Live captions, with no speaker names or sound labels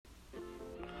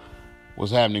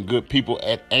What's happening, good people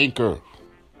at Anchor?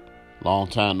 Long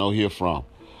time no hear from.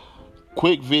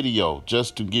 Quick video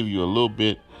just to give you a little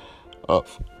bit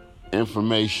of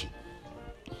information.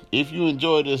 If you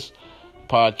enjoy this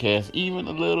podcast even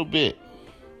a little bit,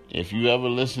 if you ever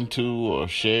listened to or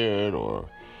shared or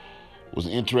was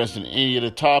interested in any of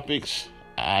the topics,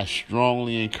 I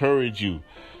strongly encourage you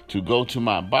to go to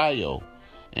my bio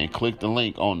and click the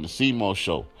link on the CMO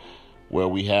Show, where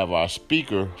we have our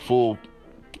speaker full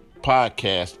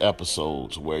podcast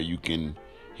episodes where you can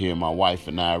hear my wife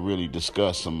and I really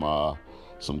discuss some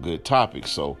good topics.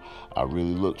 So I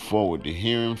really look forward to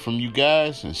hearing from you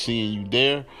guys and seeing you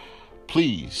there.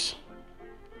 Please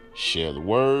share the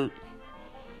word,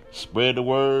 spread the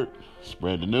word,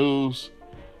 spread the news.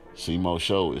 CMO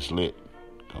Show is lit.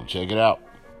 Come check it out.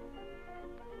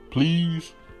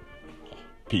 Please.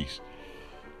 Peace.